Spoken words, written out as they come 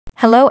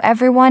Hello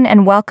everyone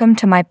and welcome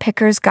to my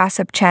Pickers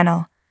Gossip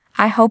channel.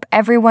 I hope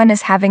everyone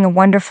is having a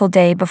wonderful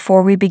day.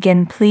 Before we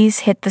begin,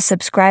 please hit the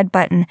subscribe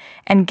button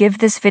and give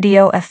this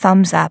video a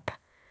thumbs up.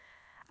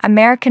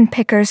 American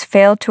Pickers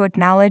failed to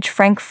acknowledge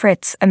Frank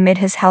Fritz amid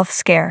his health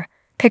scare.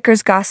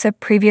 Pickers Gossip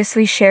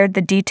previously shared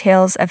the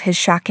details of his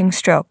shocking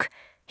stroke.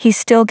 He's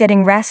still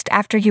getting rest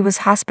after he was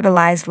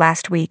hospitalized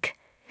last week.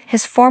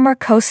 His former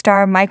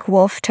co-star Mike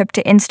Wolfe took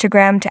to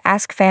Instagram to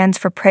ask fans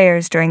for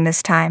prayers during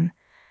this time.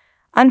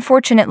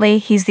 Unfortunately,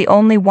 he's the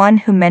only one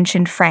who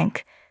mentioned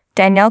Frank.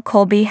 Danielle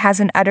Colby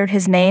hasn't uttered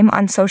his name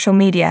on social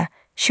media.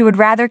 She would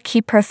rather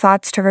keep her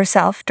thoughts to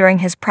herself during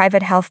his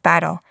private health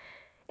battle.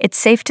 It's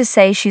safe to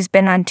say she's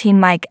been on Team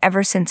Mike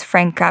ever since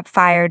Frank got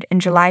fired in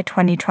July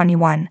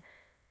 2021.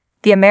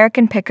 The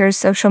American Pickers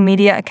social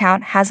media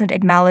account hasn't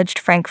acknowledged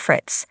Frank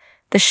Fritz.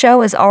 The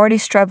show is already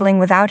struggling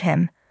without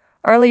him.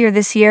 Earlier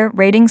this year,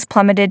 ratings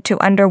plummeted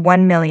to under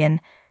 1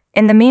 million.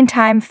 In the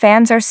meantime,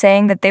 fans are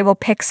saying that they will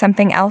pick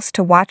something else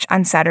to watch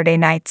on Saturday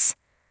nights.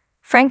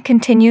 Frank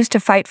continues to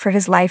fight for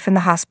his life in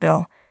the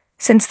hospital.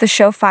 Since the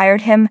show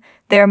fired him,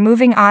 they are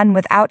moving on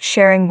without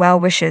sharing well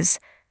wishes.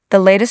 The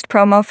latest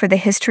promo for the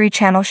History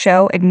Channel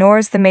show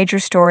ignores the major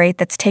story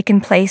that's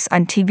taken place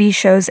on TV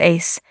show's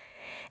Ace.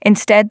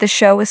 Instead, the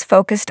show is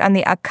focused on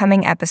the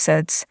upcoming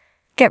episodes.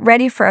 Get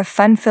ready for a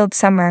fun-filled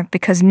summer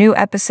because new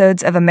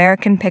episodes of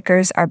American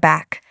Pickers are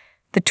back.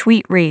 The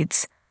tweet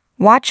reads,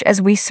 "Watch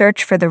as we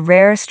search for the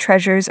rarest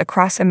treasures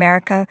across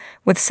America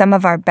with some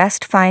of our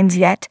best finds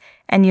yet,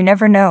 and you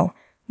never know,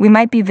 we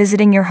might be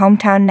visiting your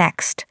hometown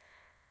next."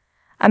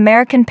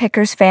 American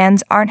Pickers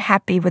fans aren't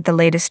happy with the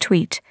latest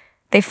tweet.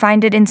 They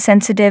find it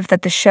insensitive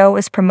that the show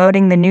is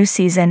promoting the new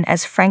season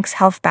as Frank's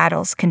health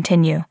battles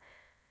continue.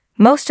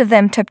 Most of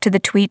them took to the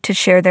tweet to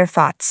share their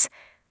thoughts.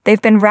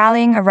 They've been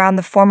rallying around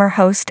the former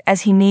host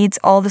as he needs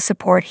all the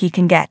support he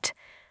can get.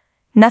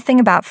 "Nothing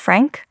about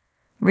Frank?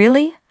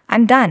 Really?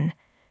 I'm done.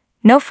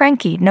 No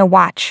Frankie, no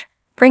watch.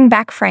 Bring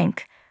back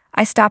Frank.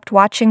 I stopped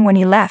watching when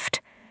he left.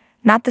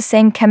 Not the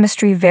same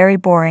chemistry, very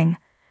boring.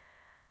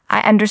 I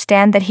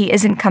understand that he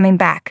isn't coming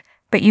back,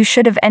 but you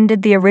should have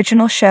ended the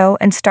original show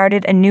and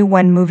started a new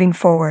one moving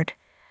forward."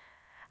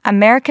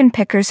 American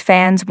Pickers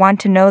fans want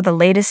to know the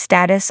latest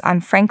status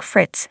on Frank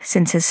Fritz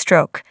since his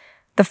stroke.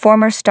 The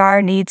former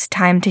star needs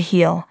time to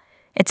heal.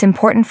 It's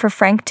important for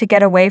Frank to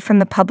get away from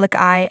the public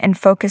eye and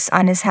focus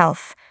on his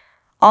health.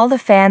 All the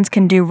fans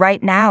can do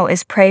right now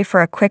is pray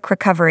for a quick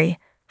recovery.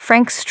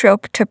 Frank's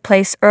stroke took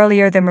place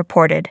earlier than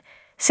reported.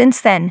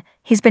 Since then,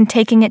 he's been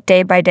taking it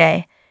day by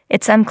day.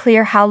 It's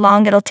unclear how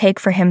long it'll take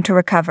for him to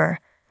recover.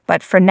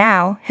 But for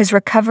now, his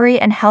recovery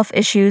and health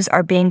issues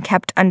are being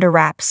kept under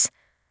wraps.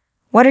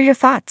 What are your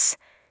thoughts?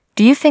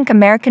 Do you think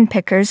American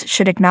Pickers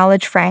should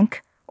acknowledge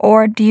Frank?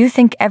 Or do you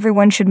think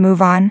everyone should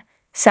move on?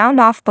 Sound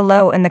off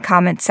below in the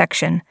comment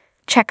section.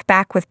 Check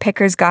back with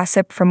Pickers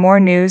Gossip for more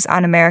news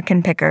on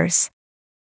American Pickers.